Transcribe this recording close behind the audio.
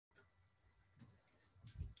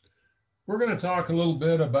We're going to talk a little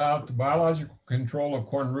bit about the biological control of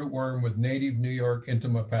corn rootworm with native New York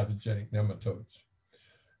entomopathogenic nematodes.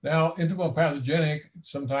 Now, entomopathogenic,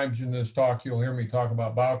 sometimes in this talk, you'll hear me talk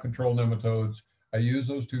about biocontrol nematodes. I use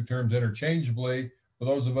those two terms interchangeably. For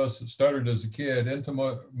those of us that stuttered as a kid,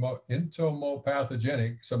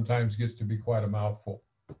 entomopathogenic sometimes gets to be quite a mouthful.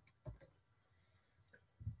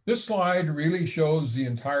 This slide really shows the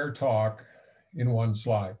entire talk in one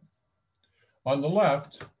slide. On the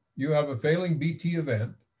left, you have a failing BT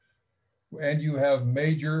event, and you have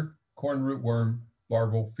major corn rootworm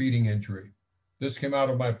larval feeding injury. This came out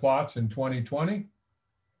of my plots in 2020.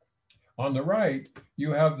 On the right,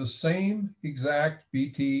 you have the same exact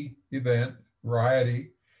BT event variety.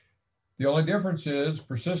 The only difference is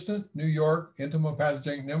persistent New York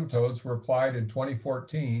entomopathogenic nematodes were applied in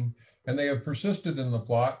 2014, and they have persisted in the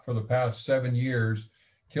plot for the past 7 years,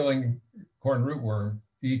 killing corn rootworm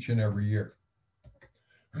each and every year.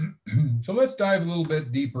 So let's dive a little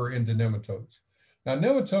bit deeper into nematodes. Now,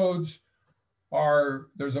 nematodes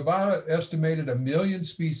there's about estimated 1 million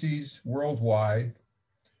species worldwide.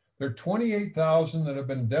 There are 28,000 that have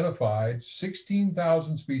been identified,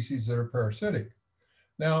 16,000 species that are parasitic.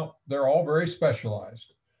 Now, they're all very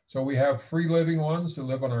specialized. So we have free living ones that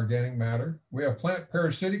live on organic matter. We have plant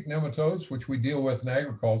parasitic nematodes, which we deal with in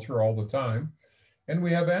agriculture all the time. And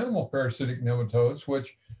we have animal parasitic nematodes,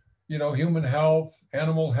 which, you know, human health,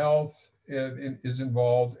 animal health is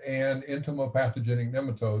involved, and entomopathogenic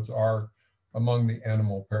nematodes are among the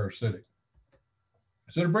animal parasitic.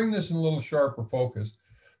 So to bring this in a little sharper focus,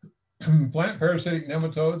 plant parasitic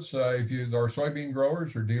nematodes, if you are soybean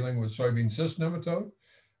growers, are dealing with soybean cyst nematode,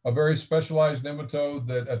 a very specialized nematode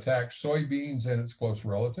that attacks soybeans and its close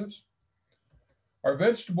relatives. Our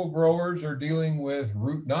vegetable growers are dealing with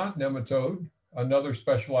root knot nematode, another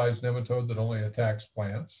specialized nematode that only attacks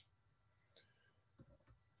plants.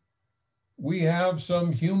 We have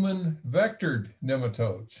some human vectored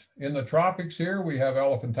nematodes. In the tropics here, we have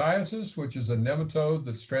elephantiasis, which is a nematode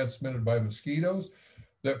that's transmitted by mosquitoes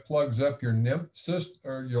that plugs up your lymph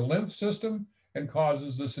system and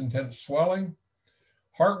causes this intense swelling.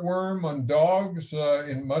 Heartworm on dogs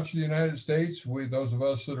in much of the United States, those of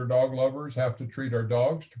us that are dog lovers have to treat our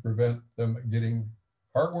dogs to prevent them getting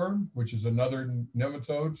heartworm, which is another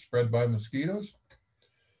nematode spread by mosquitoes.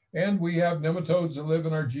 And we have nematodes that live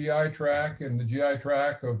in our GI tract and the GI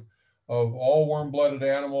tract of all warm-blooded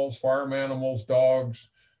animals, farm animals, dogs,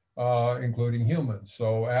 including humans.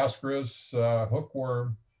 So ascaris,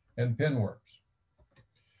 hookworm, and pinworms.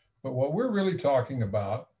 But what we're really talking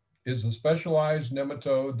about is the specialized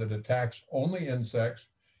nematode that attacks only insects,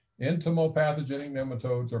 entomopathogenic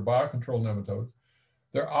nematodes or biocontrol nematodes.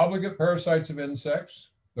 They're obligate parasites of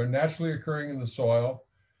insects. They're naturally occurring in the soil.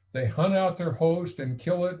 They hunt out their host and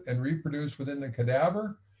kill it and reproduce within the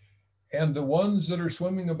cadaver. And the ones that are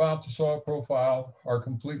swimming about the soil profile are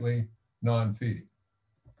completely non-feeding.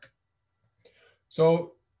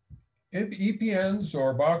 So EPNs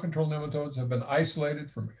or biocontrol nematodes have been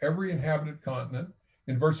isolated from every inhabited continent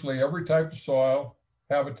in virtually every type of soil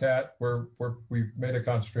habitat where we've made a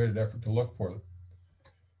concentrated effort to look for them.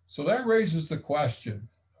 So that raises the question,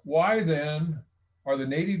 why then are the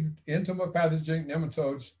native entomopathogenic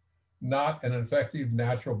nematodes not an effective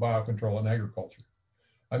natural biocontrol in agriculture?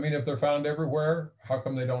 I mean, if they're found everywhere, how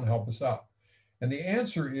come they don't help us out? And the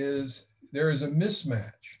answer is there is a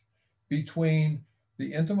mismatch between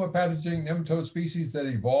the entomopathogenic nematode species that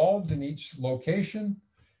evolved in each location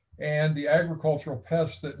and the agricultural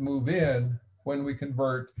pests that move in when we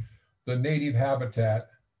convert the native habitat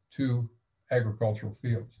to agricultural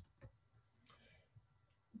fields.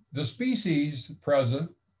 The species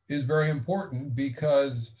present is very important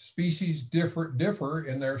because species differ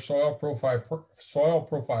in their soil profile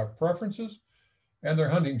preferences and their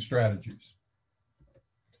hunting strategies.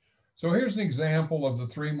 So here's an example of the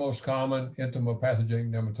 3 most common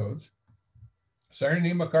entomopathogenic nematodes.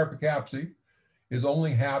 Sardinema carpicapsae is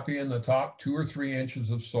only happy in the top 2 or 3 inches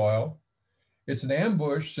of soil. It's an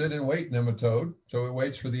ambush sit and wait nematode, so it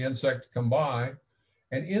waits for the insect to come by.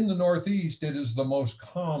 And in the Northeast, it is the most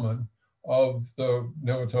common of the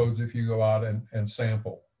nematodes if you go out and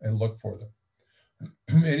sample and look for them.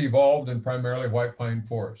 It evolved in primarily white pine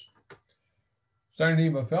forest.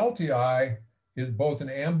 Sardinema feltii is both an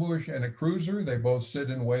ambush and a cruiser. They both sit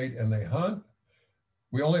and wait and they hunt.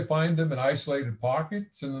 We only find them in isolated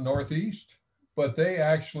pockets in the Northeast, but they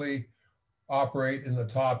actually operate in the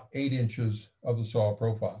top 8 inches of the soil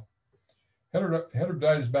profile.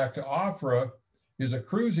 Heterodytes bacteophora is a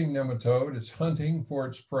cruising nematode. It's hunting for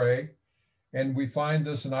its prey. And we find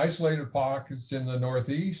this in isolated pockets in the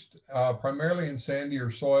Northeast, primarily in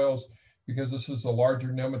sandier soils because this is a larger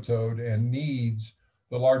nematode and needs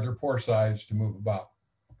the larger pore size to move about.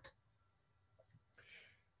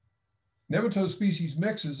 Nematode species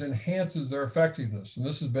mixes enhances their effectiveness, and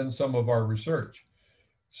this has been some of our research.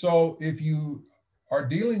 So if you are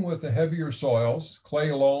dealing with the heavier soils,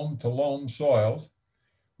 clay loam to loam soils,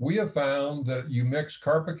 we have found that you mix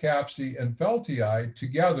Carpocapsae and Feltii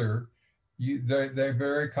together, they're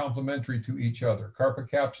very complementary to each other.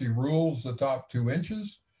 Carpocapsae rules the top 2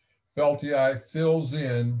 inches. Feltii fills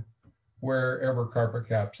in wherever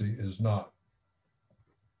Carpocapsae is not.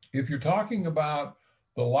 If you're talking about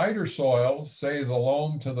the lighter soils, say the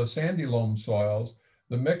loam to the sandy loam soils,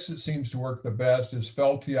 the mix that seems to work the best is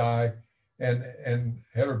Feltii and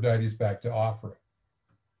Heterodictes bacteophora.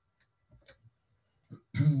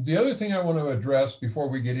 The other thing I want to address before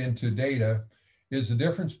we get into data is the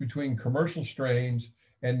difference between commercial strains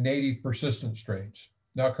and native persistent strains.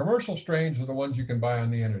 Now, commercial strains are the ones you can buy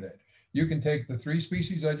on the internet. You can take the 3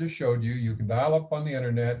 species I just showed you, you can dial up on the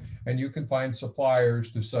internet, and you can find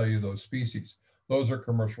suppliers to sell you those species. Those are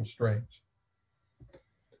commercial strains.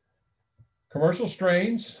 Commercial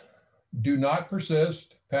strains do not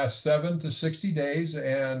persist past 7 to 60 days,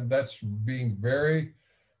 and that's being very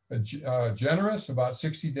generous, about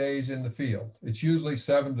 60 days in the field. It's usually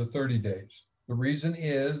 7 to 30 days. The reason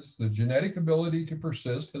is the genetic ability to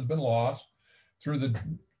persist has been lost through the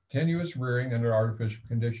tenuous rearing under artificial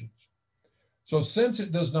conditions. So since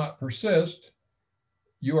it does not persist,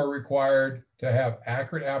 you are required to have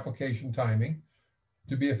accurate application timing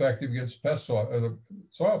to be effective against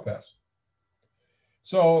soil pests.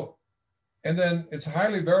 So, and then it's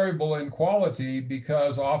highly variable in quality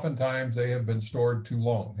because oftentimes they have been stored too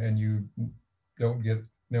long and you don't get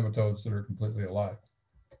nematodes that are completely alive.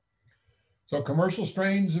 So commercial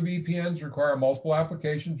strains of EPNs require multiple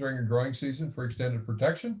applications during a growing season for extended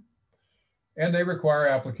protection, and they require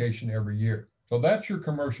application every year. So that's your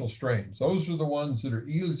commercial strains. Those are the ones that are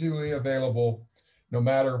easily available no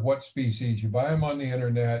matter what species. You buy them on the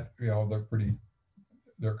internet, you know,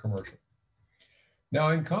 they're commercial. Now,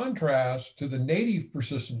 in contrast to the native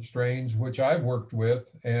persistent strains, which I've worked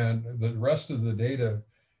with, and the rest of the data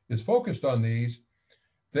is focused on these,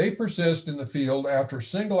 they persist in the field after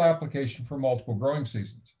single application for multiple growing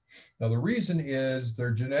seasons. Now, the reason is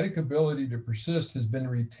their genetic ability to persist has been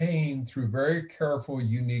retained through very careful,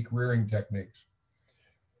 unique rearing techniques.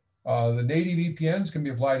 The native EPNs can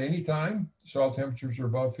be applied anytime soil temperatures are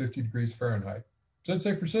above 50 degrees Fahrenheit. Since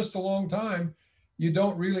they persist a long time, you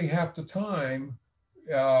don't really have to time.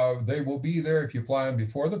 They will be there if you apply them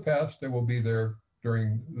before the pest. They will be there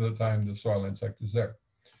during the time the soil insect is there.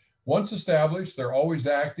 Once established, they're always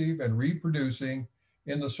active and reproducing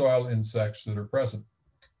in the soil insects that are present.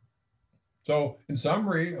 So in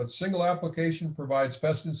summary, a single application provides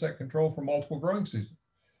pest insect control for multiple growing seasons.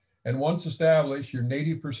 And once established, your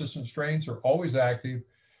native persistent strains are always active,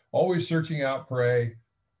 always searching out prey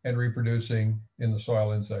and reproducing in the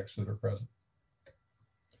soil insects that are present.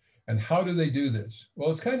 And how do they do this?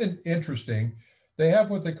 Well, it's kind of interesting. They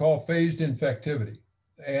have what they call phased infectivity,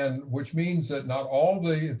 and which means that not all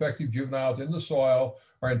the infective juveniles in the soil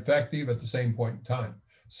are infective at the same point in time.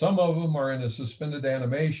 Some of them are in a suspended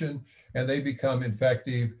animation and they become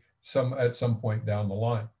infective at some point down the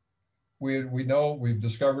line. We know, we've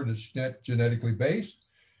discovered it's genetically based.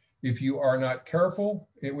 If you are not careful,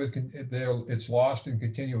 it's lost in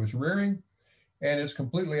continuous rearing, and it's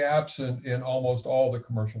completely absent in almost all the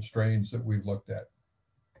commercial strains that we've looked at.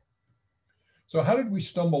 So how did we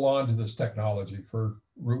stumble onto this technology for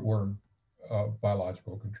rootworm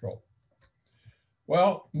biological control?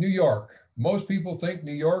 Well, New York. Most people think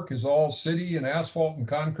New York is all city and asphalt and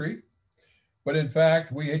concrete. But in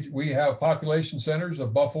fact, we have population centers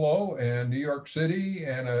of Buffalo and New York City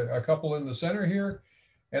and a couple in the center here,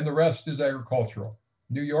 and the rest is agricultural.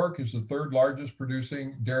 New York is the 3rd largest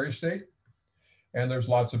producing dairy state, and there's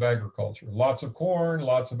lots of agriculture, lots of corn,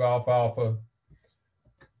 lots of alfalfa.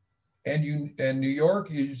 And New York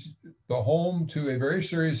is the home to a very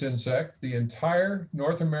serious insect. The entire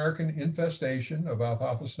North American infestation of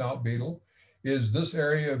alfalfa snout beetle is this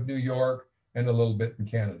area of New York and a little bit in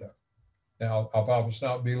Canada. Now, alfalfa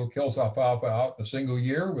snout beetle kills alfalfa out in a single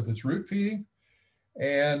year with its root feeding,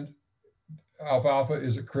 and alfalfa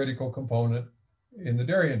is a critical component in the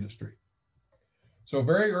dairy industry. So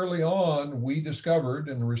very early on, we discovered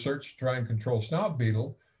in the research to try and control snout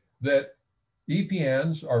beetle that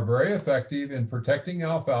EPNs are very effective in protecting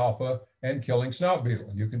alfalfa and killing snout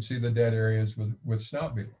beetle. You can see the dead areas with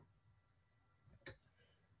snout beetle.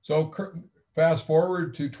 So fast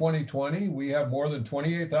forward to 2020, we have more than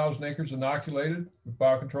 28,000 acres inoculated with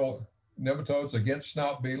BioControl nematodes against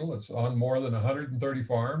snout beetle. It's on more than 130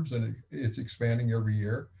 farms and it's expanding every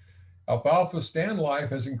year. Alfalfa stand life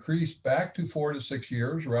has increased back to 4 to 6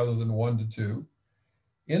 years rather than 1 to 2.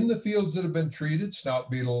 In the fields that have been treated, snout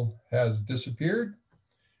beetle has disappeared,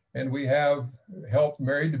 and we have helped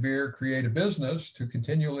Mary DeVere create a business to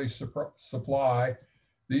continually supply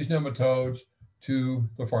these nematodes to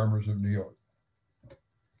the farmers of New York.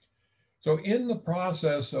 So in the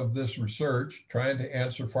process of this research, trying to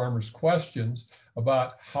answer farmers' questions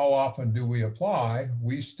about how often do we apply,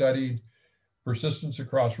 we studied persistence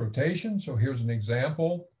across rotation. So here's an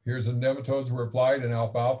example. Here's the nematodes were applied in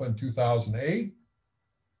alfalfa in 2008.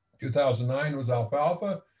 2009 was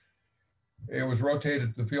alfalfa. It was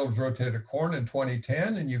rotated, the field was rotated to corn in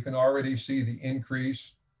 2010, and you can already see the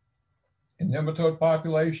increase in nematode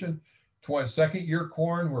population. Second year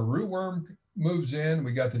corn, where rootworm moves in,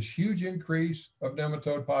 we got this huge increase of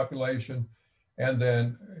nematode population and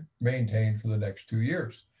then maintained for the next 2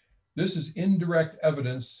 years. This is indirect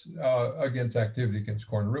evidence against activity against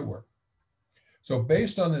corn rootworm. So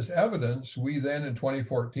based on this evidence, we then in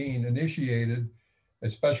 2014 initiated a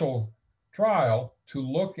special trial to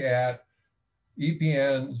look at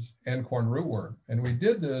EPNs and corn rootworm. And we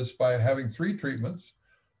did this by having 3 treatments: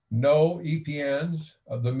 no EPNs,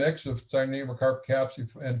 the mix of Cyanoderma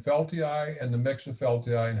carpocapsae and feltii, and the mix of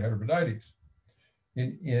feltii and heterobidites.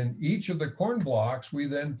 In each of the corn blocks, we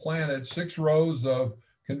then planted 6 rows of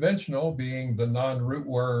conventional, being the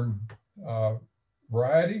non-rootworm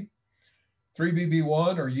variety,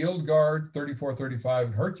 3BB1 or Yield Guard, 3435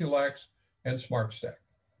 and Herculex, and Smart Stack.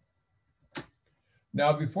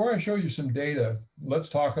 Now, before I show you some data, let's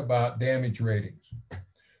talk about damage ratings.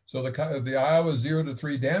 So the Iowa 0 to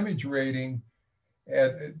 3 damage rating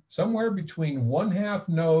at somewhere between 1/2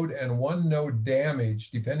 node and 1 node damage,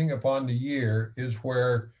 depending upon the year, is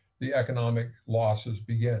where the economic losses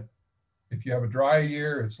begin. If you have a dry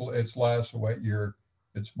year, it's less. A wet year,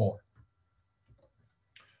 it's more.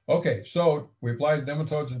 Okay, so we applied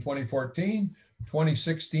nematodes in 2014.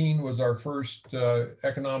 2016 was our first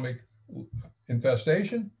economic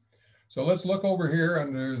infestation. So let's look over here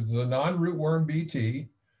under the non-rootworm BT.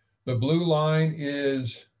 The blue line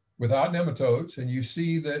is without nematodes, and you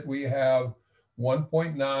see that we have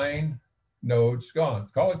 1.9 nodes gone.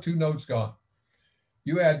 Call it 2 nodes gone.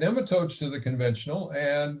 You add nematodes to the conventional,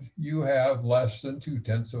 and you have less than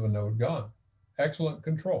 2/10 of a node gone. Excellent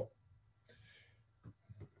control.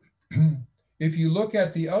 If you look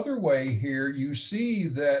at the other way here, you see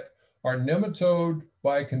that our nematode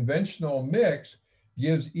by conventional mix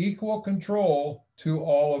gives equal control to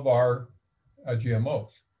all of our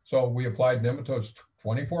GMOs. So we applied nematodes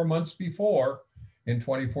 24 months before in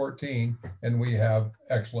 2014, and we have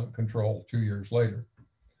excellent control 2 years later.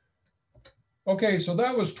 Okay, so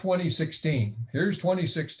that was 2016. Here's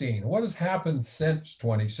 2016. What has happened since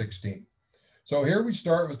 2016? So here we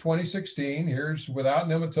start with 2016. Here's without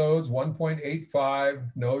nematodes,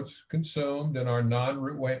 1.85 nodes consumed in our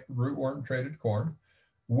non-rootworm traded corn.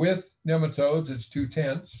 With nematodes, it's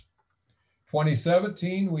 2/10.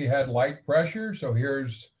 2017, we had light pressure. So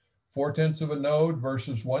here's 4/10 of a node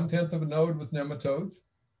versus 1/10 of a node with nematodes.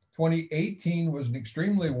 2018 was an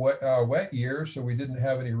extremely wet year, so we didn't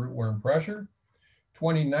have any rootworm pressure.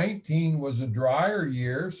 2019 was a drier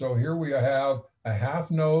year. So here we have a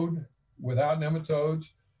 1/2 node without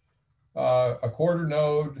nematodes, a 1/4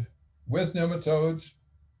 node with nematodes,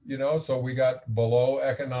 you know, so we got below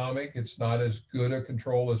economic. It's not as good a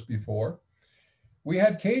control as before. We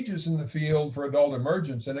had cages in the field for adult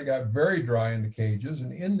emergence, and it got very dry in the cages.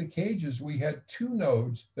 And in the cages, we had 2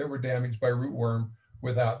 nodes that were damaged by rootworm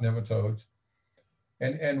without nematodes.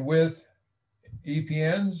 And with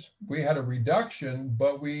EPNs, we had a reduction,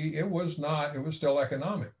 but it was still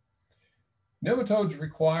economic. Nematodes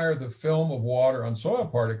require the film of water on soil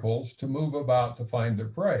particles to move about to find their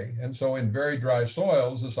prey. And so in very dry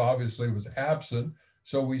soils, this obviously was absent,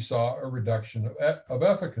 so we saw a reduction of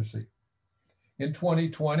efficacy. In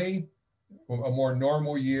 2020, a more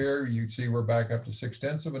normal year, you see we're back up to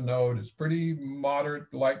 6/10 of a node. It's pretty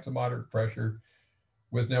moderate, light to moderate pressure.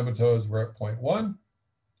 With nematodes, we're at 0.1.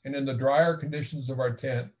 And in the drier conditions of our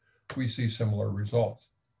tent, we see similar results.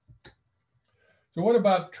 So what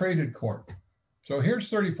about traded corn? So here's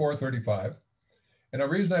 3435. And the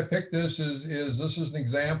reason I picked this is this is an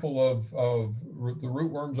example of the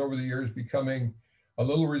rootworms over the years becoming a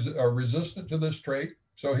little resistant to this trait.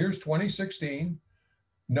 So here's 2016,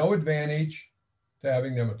 no advantage to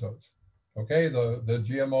having nematodes. Okay, the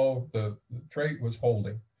GMO, the trait was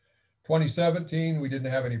holding. 2017, we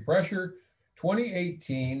didn't have any pressure.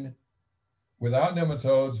 2018, without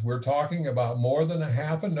nematodes, we're talking about more than a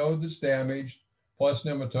 1/2 a node that's damaged, plus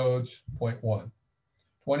nematodes 0.1.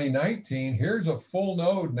 2019, here's a full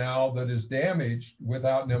node now that is damaged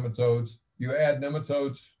without nematodes. You add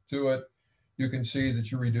nematodes to it, you can see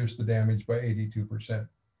that you reduce the damage by 82%.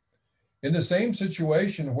 In the same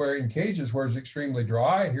situation where in cages where it's extremely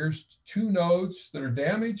dry, here's 2 nodes that are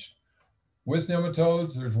damaged with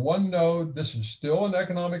nematodes. There's 1 node. This is still an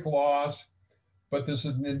economic loss, but this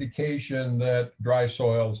is an indication that dry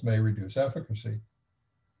soils may reduce efficacy.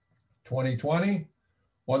 2020,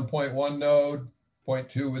 1.1 node,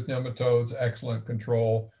 0.2 with nematodes, excellent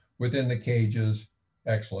control. Within the cages,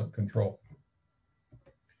 excellent control.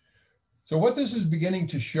 So what this is beginning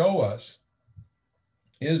to show us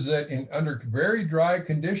is that under very dry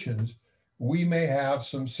conditions, we may have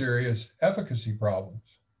some serious efficacy problems.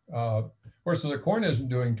 Of course, the corn isn't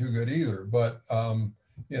doing too good either, but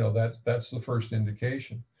that's the first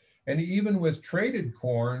indication. And even with traded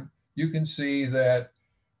corn, you can see that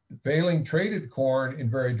failing traded corn in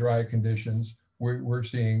very dry conditions, we're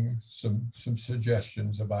seeing some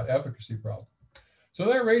suggestions about efficacy problems. So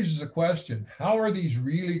that raises a question: how are these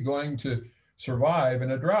really going to survive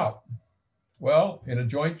in a drought? Well, in a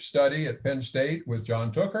joint study at Penn State with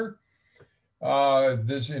John Tooker,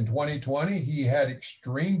 this in 2020, he had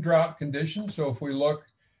extreme drought conditions. So if we look,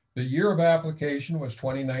 the year of application was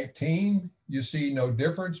 2019. You see no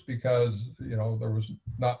difference because there was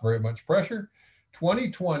not very much pressure.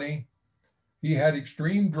 2020, he had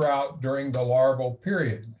extreme drought during the larval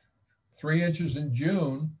period, 3 inches in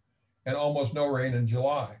June and almost no rain in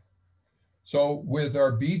July. So with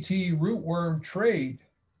our BT rootworm trait,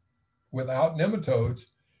 without nematodes,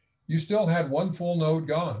 you still had 1 full node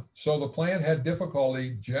gone. So the plant had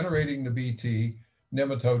difficulty generating the BT.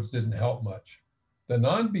 Nematodes didn't help much. The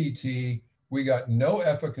non-BT, we got no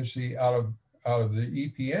efficacy out of the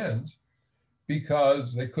EPNs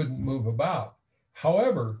because they couldn't move about.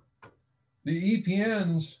 However, the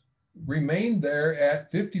EPNs remained there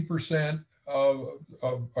at 50%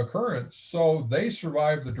 of occurrence. So they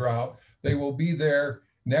survived the drought. They will be there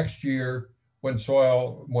next year when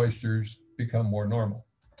soil moistures become more normal.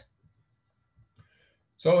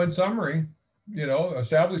 So in summary,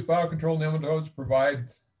 established biocontrol nematodes provide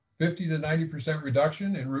 50 to 90%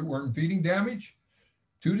 reduction in rootworm feeding damage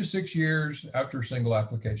 2 to 6 years after a single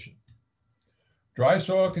application. Dry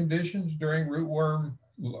soil conditions during rootworm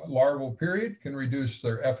larval period can reduce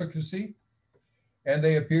their efficacy, and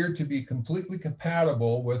they appear to be completely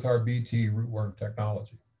compatible with our BT rootworm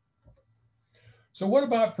technology. So what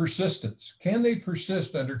about persistence? Can they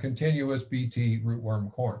persist under continuous BT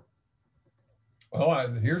rootworm corn?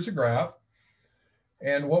 Well, here's a graph.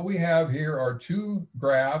 And what we have here are 2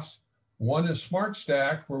 graphs. One is Smart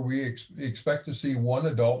Stack, where we expect to see 1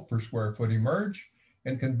 adult per square foot emerge,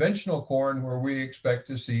 and conventional corn, where we expect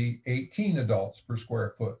to see 18 adults per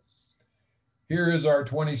square foot. Here is our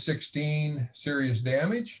 2016 serious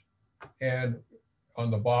damage. And on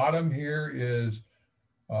the bottom here is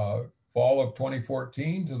fall of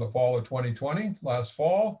 2014 to the fall of 2020, last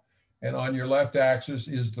fall. And on your left axis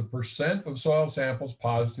is the percent of soil samples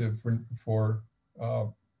positive for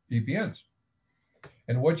EPNs.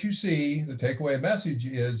 And what you see, the takeaway message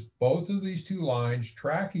is both of these 2 lines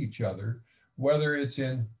track each other, whether it's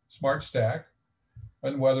in Smart Stack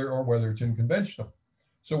and whether it's in conventional.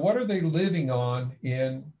 So what are they living on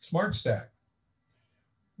in Smart Stack?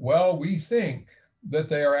 Well, we think that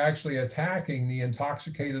they are actually attacking the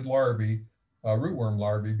intoxicated larvae, rootworm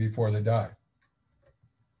larvae, before they die.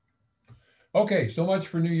 Okay, so much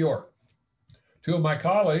for New York. 2 of my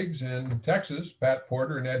colleagues in Texas, Pat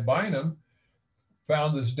Porter and Ed Bynum,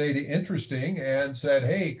 found this data interesting and said,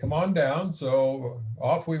 hey, come on down. So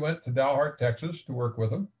off we went to Dalhart, Texas to work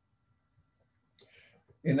with them.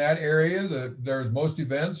 In that area, most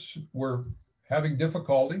events were having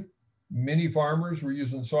difficulty. Many farmers were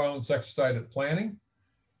using soil insecticide at planting,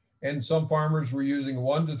 and some farmers were using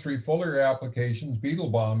 1 to 3 foliar applications, beetle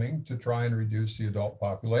bombing, to try and reduce the adult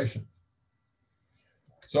population.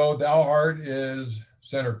 So Dalhart is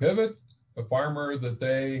center pivot, a farmer that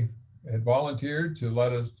they had volunteered to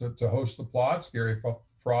let us to host the plots. Gary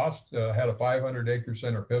Frost had a 500-acre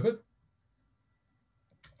center pivot.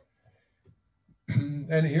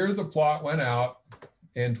 And here the plot went out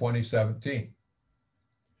in 2017.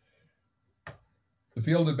 The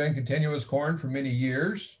field had been continuous corn for many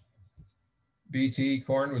years. BT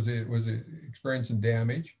corn was experiencing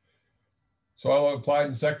damage. Soil applied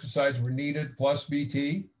insecticides were needed plus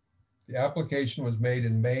BT. The application was made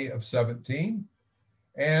in May of 17,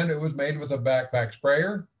 and it was made with a backpack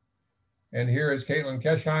sprayer. And here is Caitlin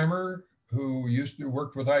Keschheimer, who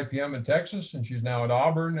worked with IPM in Texas, and she's now at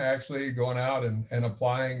Auburn, actually going out and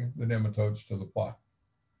applying the nematodes to the plot.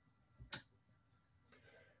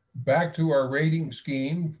 Back to our rating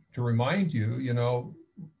scheme to remind you,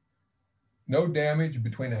 no damage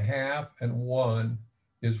between 1/2 and 1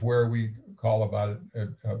 is where we call about it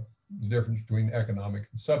the difference between economic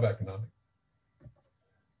and subeconomic.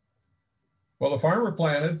 Well, the farmer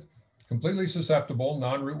planted completely susceptible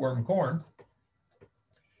non-rootworm corn,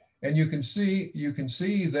 and you can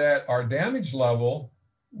see that our damage level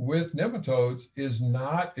with nematodes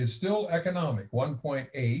is still economic,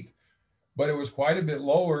 1.8, but it was quite a bit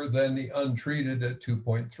lower than the untreated at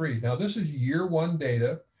 2.3. Now, this is year 1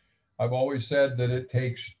 data. I've always said that it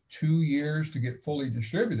takes 2 years to get fully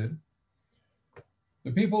distributed.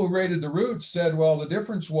 The people who rated the roots said, well, the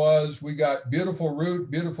difference was we got beautiful root,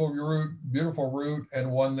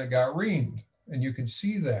 and one that got reamed. And you can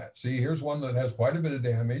see that. See, here's one that has quite a bit of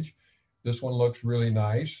damage. This one looks really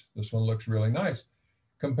nice. This one looks really nice,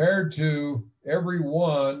 compared to every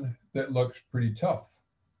one that looks pretty tough.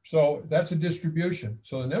 So that's a distribution.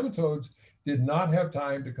 So the nematodes did not have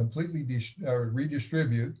time to completely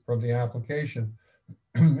redistribute from the application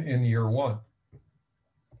in year 1.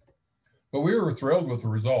 But we were thrilled with the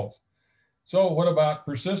results. So what about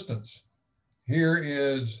persistence? Here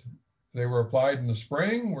is, they were applied in the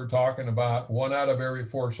spring. We're talking about 1 out of every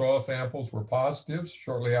 4 soil samples were positives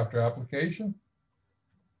shortly after application.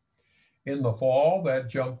 In the fall, that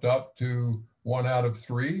jumped up to 1 out of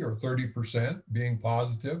 3, or 30%, being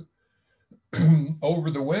positive.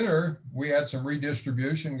 Over the winter, we had some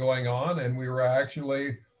redistribution going on, and we were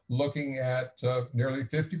actually looking at nearly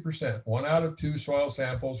 50%. 1 out of 2 soil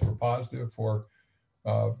samples were positive for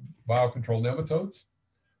BioControl nematodes.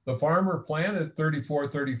 The farmer planted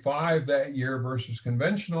 34-35 that year versus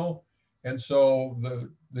conventional, and so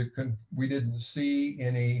we didn't see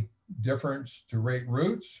any difference to rate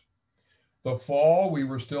roots. The fall, we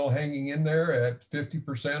were still hanging in there at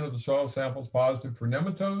 50% of the soil samples positive for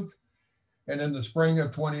nematodes. And in the spring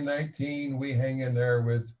of 2019, we hang in there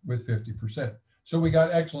with 50%. So we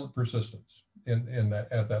got excellent persistence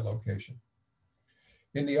at that location.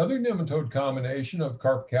 In the other nematode combination of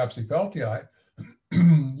Carpocapsae feltii,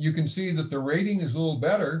 you can see that the rating is a little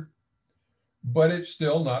better, but it's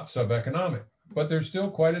still not subeconomic. But there's still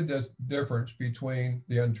quite a difference between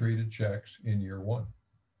the untreated checks in year 1.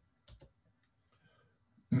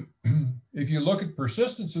 If you look at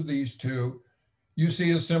persistence of these two, you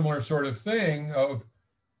see a similar sort of thing of,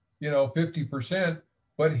 50%,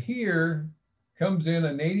 but here comes in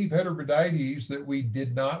a native heterobidites that we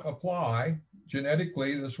did not apply.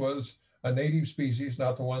 Genetically, this was a native species,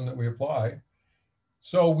 not the one that we applied.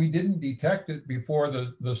 So we didn't detect it before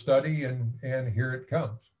the study, and here it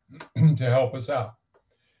comes to help us out.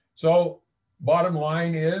 So bottom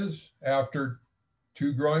line is, after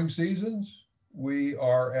 2 growing seasons, we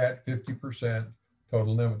are at 50%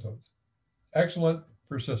 total nematodes. Excellent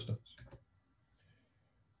persistence.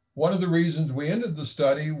 One of the reasons we ended the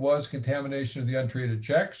study was contamination of the untreated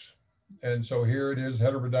checks. And so here it is,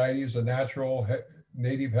 heterobidites, a natural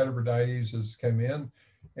native heterobidites has come in,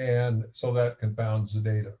 and so that confounds the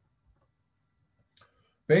data.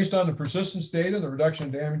 Based on the persistence data, the reduction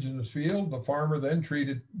of damage in this field, the farmer then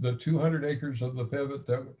treated the 200 acres of the pivot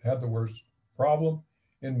that had the worst problem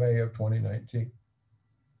in May of 2019.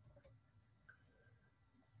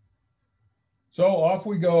 So off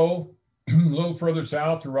we go a little further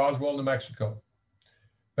south to Roswell, New Mexico.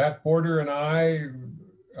 Pat Porter and I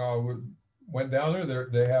went down there.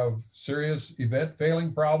 They have serious event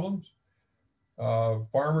failing problems.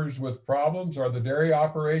 Farmers with problems are the dairy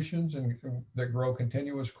operations that grow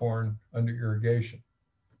continuous corn under irrigation.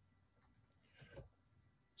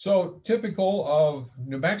 So typical of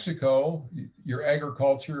New Mexico, your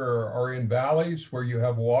agriculture are in valleys where you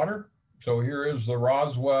have water. So here is the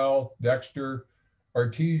Roswell, Dexter,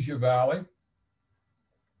 Artesia Valley.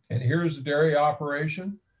 And here's the dairy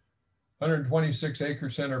operation, 126 acre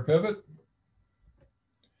center pivot.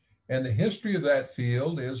 And the history of that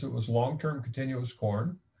field is it was long-term continuous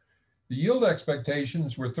corn. The yield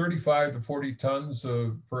expectations were 35 to 40 tons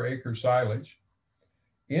per acre silage.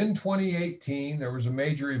 In 2018, there was a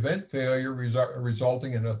major event failure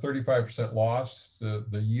resulting in a 35% loss.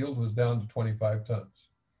 The yield was down to 25 tons.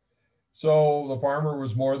 So the farmer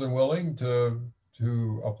was more than willing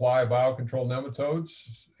to apply BioControl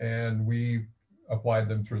nematodes, and we applied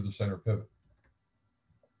them through the center pivot.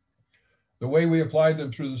 The way we applied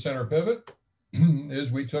them through the center pivot is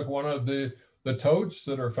we took one of the totes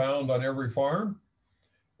that are found on every farm,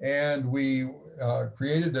 and we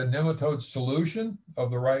created a nematode solution of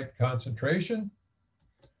the right concentration.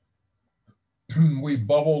 We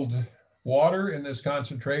bubbled water in this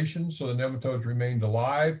concentration so the nematodes remained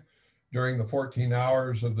alive during the 14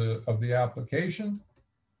 hours of the application.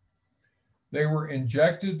 They were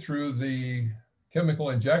injected through the chemical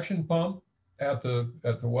injection pump at the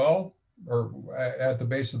well, or at the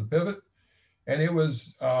base of the pivot, and it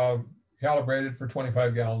was calibrated for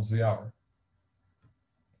 25 gallons the hour.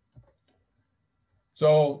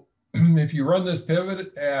 So if you run this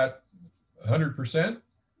pivot at 100%,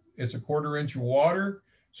 it's a 1/4 inch of water.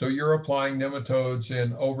 So you're applying nematodes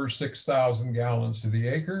in over 6,000 gallons to the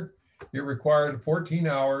acre. It required 14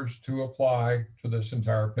 hours to apply to this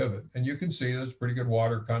entire pivot. And you can see there's pretty good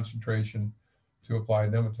water concentration to apply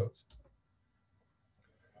nematodes.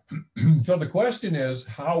 So the question is,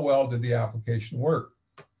 how well did the application work?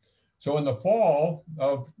 So in the fall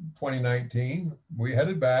of 2019, we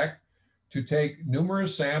headed back to take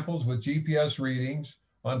numerous samples with GPS readings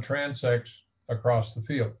on transects across the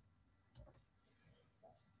field.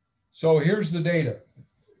 So here's the data.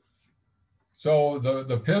 So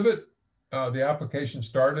the pivot, the application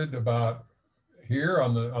started about here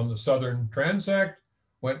on the southern transect,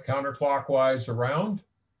 went counterclockwise around,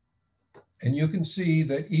 and you can see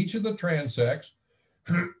that each of the transects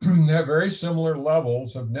have very similar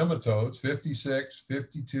levels of nematodes, 56,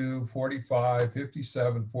 52, 45,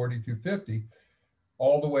 57, 42, 50,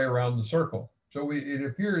 all the way around the circle. So it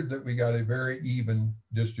appeared that we got a very even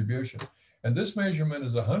distribution. And this measurement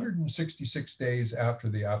is 166 days after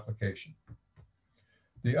the application.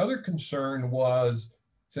 The other concern was,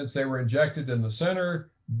 since they were injected in the center,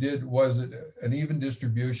 was it an even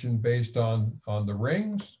distribution based on the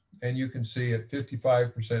rings? And you can see at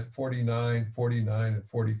 55%, 49, 49, and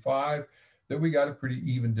 45, that we got a pretty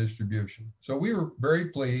even distribution. So we were very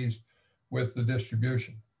pleased with the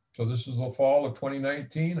distribution. So this is the fall of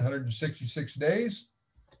 2019, 166 days.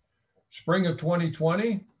 Spring of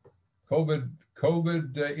 2020,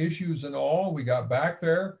 COVID issues and all, we got back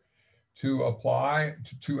there to apply,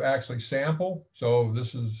 to actually sample. So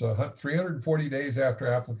this is 340 days after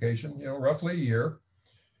application, roughly a year.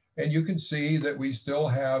 And you can see that we still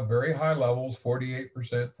have very high levels,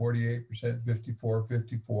 48%, 48%, 54,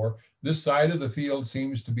 54. This side of the field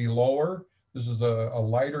seems to be lower. This is a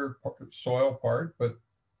lighter soil part, but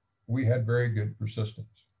we had very good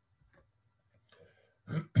persistence.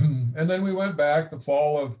 And then we went back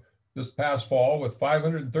this past fall with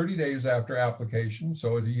 530 days after application.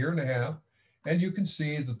 So it's a year and a half. And you can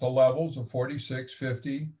see that the levels of 46,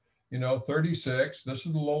 50, 36, this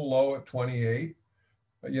is a little low at 28.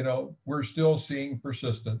 We're still seeing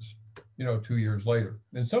persistence, 2 years later.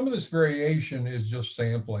 And some of this variation is just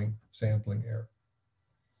sampling error.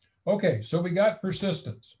 Okay, so we got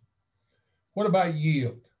persistence. What about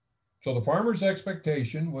yield? So the farmer's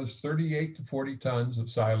expectation was 38 to 40 tons of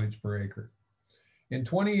silage per acre. In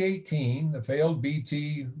 2018, the failed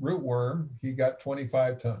BT rootworm, he got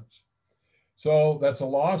 25 tons. So that's a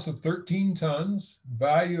loss of 13 tons,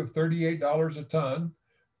 value of $38 a ton,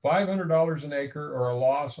 $500 an acre, or a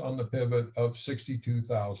loss on the pivot of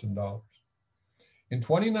 $62,000. In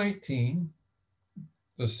 2019,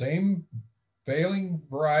 the same failing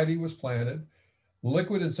variety was planted.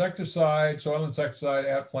 Liquid insecticide, soil insecticide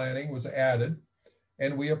at planting was added,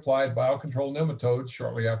 and we applied BioControl nematodes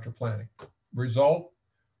shortly after planting. Result,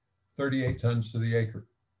 38 tons to the acre.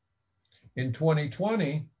 In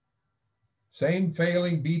 2020, same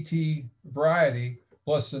failing BT variety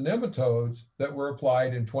plus the nematodes that were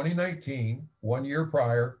applied in 2019, 1 year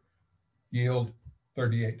prior, yield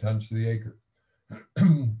 38 tons to the acre.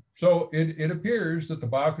 So it appears that the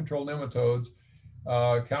BioControl nematodes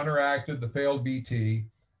counteracted the failed BT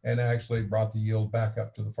and actually brought the yield back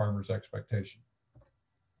up to the farmer's expectation.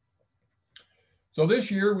 So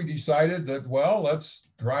this year we decided that, well, let's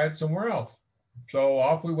try it somewhere else. So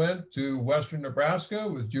off we went to Western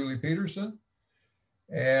Nebraska with Julie Peterson,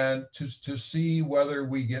 and to see whether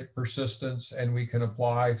we get persistence and we can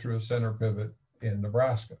apply through a center pivot in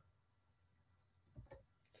Nebraska.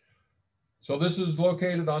 So this is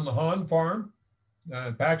located on the Hahn Farm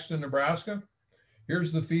in Paxton, Nebraska.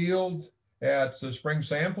 Here's the field at the spring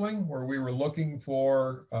sampling where we were looking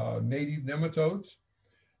for native nematodes.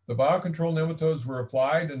 The BioControl nematodes were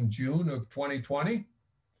applied in June of 2020.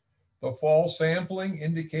 The fall sampling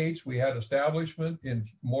indicates we had establishment in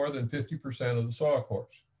more than 50% of the soil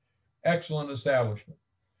cores. Excellent establishment.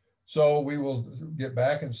 So we will get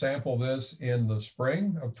back and sample this in the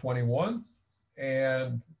spring of 21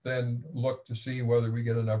 and then look to see whether we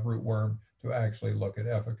get enough rootworm to actually look at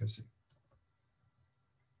efficacy.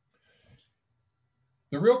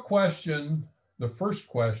 The real question, the first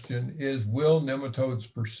question is, will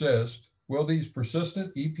nematodes persist? Will these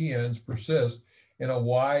persistent EPNs persist in a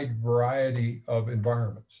wide variety of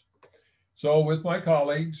environments? So with my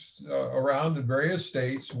colleagues around in various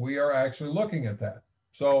states, we are actually looking at that.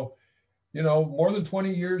 So You know, more than 20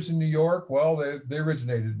 years in New York. Well, they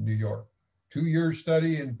originated in New York. 2 years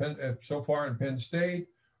study in so far in Penn State,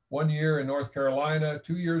 1 year in North Carolina,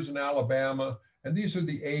 2 years in Alabama. And these are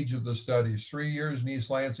the age of the studies. 3 years in East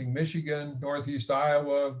Lansing, Michigan, Northeast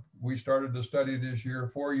Iowa. We started to study this year.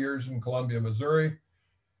 4 years in Columbia, Missouri.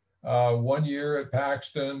 1 year at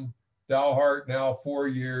Paxton, Dalhart, now 4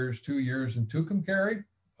 years, 2 years in Tucumcari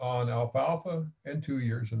on alfalfa, and 2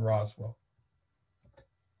 years in Roswell.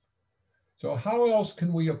 So how else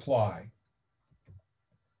can we apply?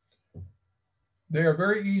 They are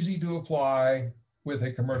very easy to apply with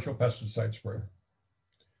a commercial pesticide sprayer.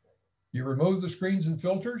 You remove the screens and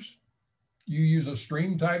filters. You use a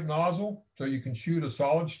stream type nozzle, so you can shoot a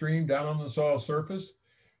solid stream down on the soil surface.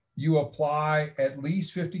 You apply at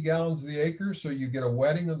least 50 gallons of the acre, so you get a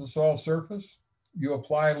wetting of the soil surface. You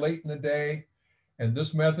apply late in the day, and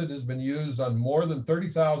this method has been used on more than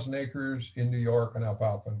 30,000 acres in New York on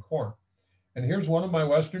alfalfa and corn. And here's one of my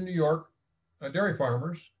Western New York dairy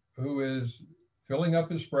farmers who is filling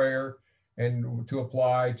up his sprayer and to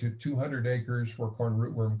apply to 200 acres for corn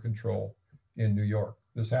rootworm control in New York.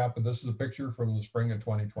 This happened. This is a picture from the spring of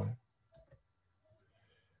 2020.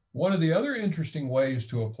 One of the other interesting ways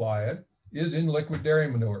to apply it is in liquid dairy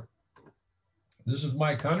manure. This is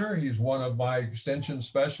Mike Hunter. He's one of my extension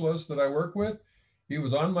specialists that I work with. He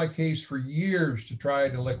was on my case for years to try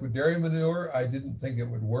it in liquid dairy manure. I didn't think it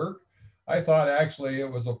would work. I thought actually it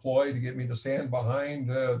was a ploy to get me to stand behind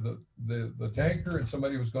the tanker and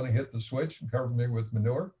somebody was going to hit the switch and cover me with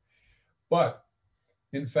manure. But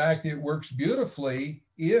in fact, it works beautifully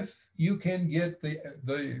if you can get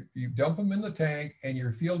you dump them in the tank and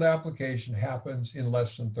your field application happens in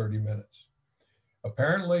less than 30 minutes.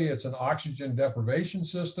 Apparently it's an oxygen deprivation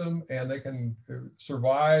system and they can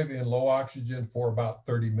survive in low oxygen for about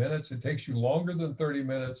 30 minutes. It takes you longer than 30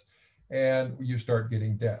 minutes and you start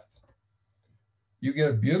getting death. You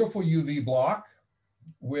get a beautiful UV block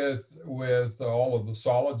with all of the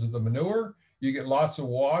solids of the manure. You get lots of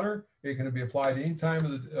water. It can be applied any time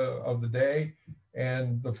of the day,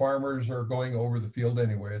 and the farmers are going over the field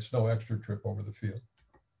anyway. It's no extra trip over the field.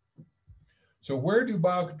 So where do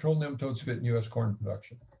biocontrol nematodes fit in U.S. corn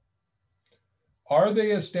production? Are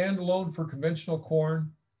they a standalone for conventional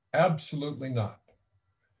corn? Absolutely not.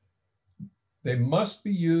 They must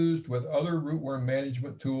be used with other rootworm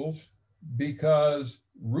management tools because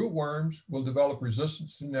rootworms will develop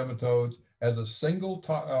resistance to nematodes as a single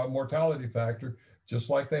mortality factor,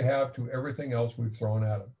 just like they have to everything else we've thrown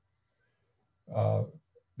at them.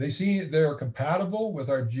 They are compatible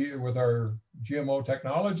with our GMO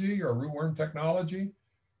technology or rootworm technology.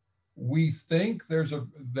 We think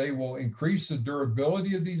they will increase the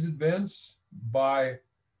durability of these events by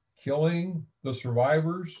killing the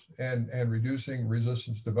survivors and reducing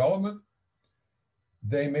resistance development.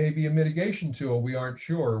 They may be a mitigation tool. We aren't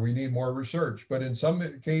sure. We need more research. But in some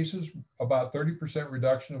cases, about 30%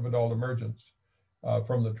 reduction of adult emergence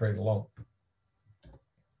from the trait alone.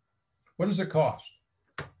 What does it cost?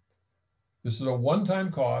 This is a one-time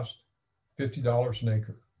cost, $50 an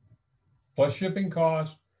acre, plus shipping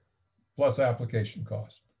cost, plus application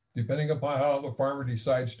cost, depending upon how the farmer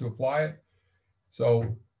decides to apply it. So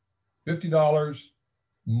 $50,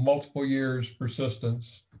 multiple years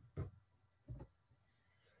persistence.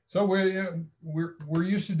 So we're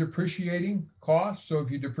used to depreciating costs. So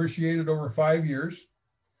if you depreciate it over 5 years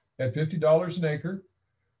at $50 an acre,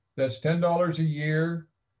 that's $10 a year.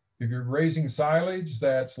 If you're raising silage,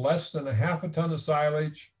 that's less than a half a ton of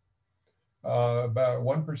silage, about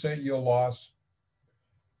 1% yield loss.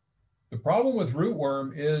 The problem with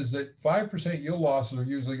rootworm is that 5% yield losses are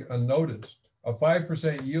usually unnoticed. A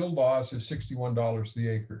 5% yield loss is $61 the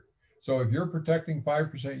acre. So if you're protecting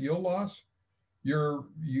 5% yield loss,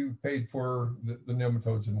 you paid for the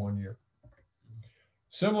nematodes in 1 year.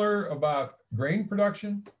 Similar about grain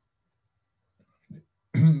production.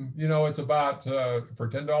 You know, it's about, for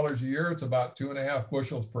 $10 a year, it's about 2.5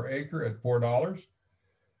 bushels per acre at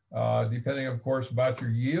 $4, depending, of course, about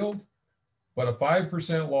your yield. But a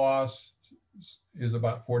 5% loss is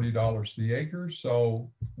about $40 the acre. So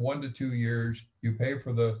 1 to 2 years, you pay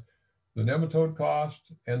for the nematode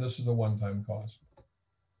cost, and this is a one-time cost.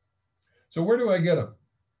 So where do I get them?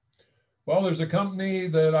 Well, there's a company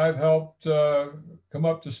that I've helped come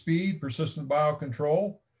up to speed, Persistent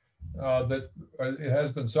BioControl, that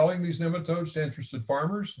has been selling these nematodes to interested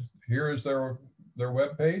farmers. Here is their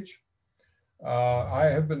webpage. I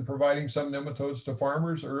have been providing some nematodes to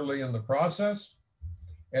farmers early in the process.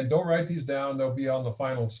 And don't write these down, they'll be on the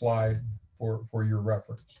final slide for your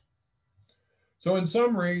reference. So in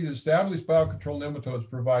summary, the established biocontrol nematodes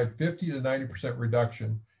provide 50 to 90%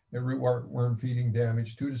 reduction and rootworm feeding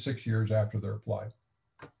damage 2 to 6 years after they're applied.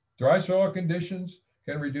 Dry soil conditions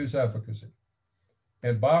can reduce efficacy.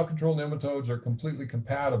 And BioControl nematodes are completely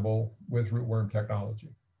compatible with rootworm technology.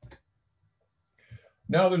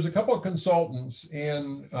 Now, there's a couple of consultants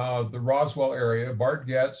in the Roswell area, Bart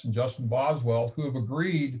Getz and Justin Boswell, who have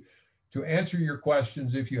agreed to answer your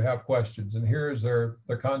questions if you have questions. And here is their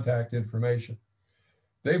contact information.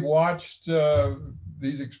 They've watched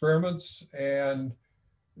these experiments, and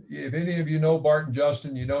if any of you know Bart and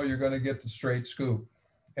Justin, you know you're going to get the straight scoop.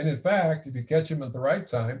 And in fact, if you catch them at the right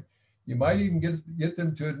time, you might even get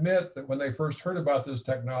them to admit that when they first heard about this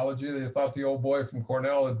technology, they thought the old boy from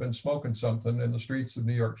Cornell had been smoking something in the streets of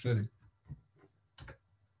New York City.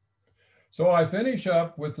 So I finish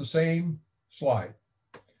up with the same slide.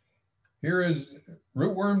 Here is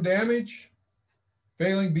rootworm damage,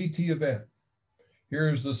 failing BT event.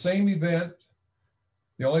 Here's the same event.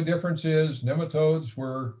 The only difference is nematodes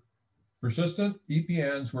were persistent,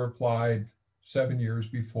 EPNs were applied 7 years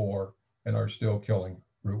before and are still killing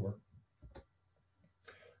rootworm.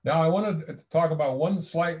 Now, I want to talk about one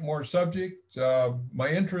slight more subject. My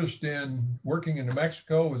interest in working in New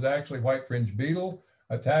Mexico was actually white fringe beetle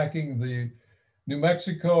attacking the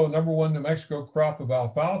 #1 New Mexico crop of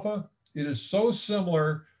alfalfa. It is so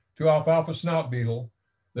similar to alfalfa snout beetle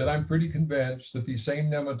that I'm pretty convinced that these same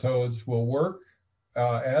nematodes will work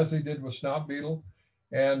as they did with snout beetle.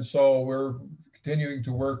 And so we're continuing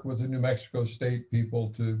to work with the New Mexico State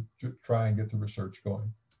people to try and get the research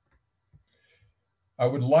going. I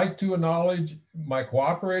would like to acknowledge my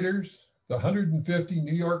cooperators, the 150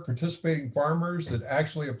 New York participating farmers that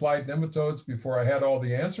actually applied nematodes before I had all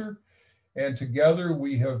the answer. And together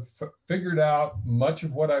we have figured out much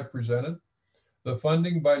of what I've presented. The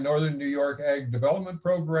funding by Northern New York Ag Development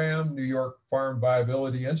Program, New York Farm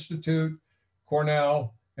Viability Institute,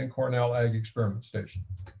 Cornell, and Cornell Ag Experiment Station.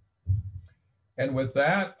 And with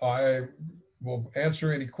that, I will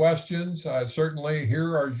answer any questions. Certainly,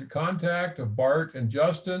 here are your contact of Bart and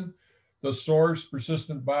Justin, the source,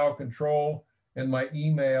 Persistent Biocontrol, and my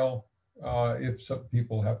email if some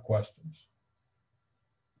people have questions.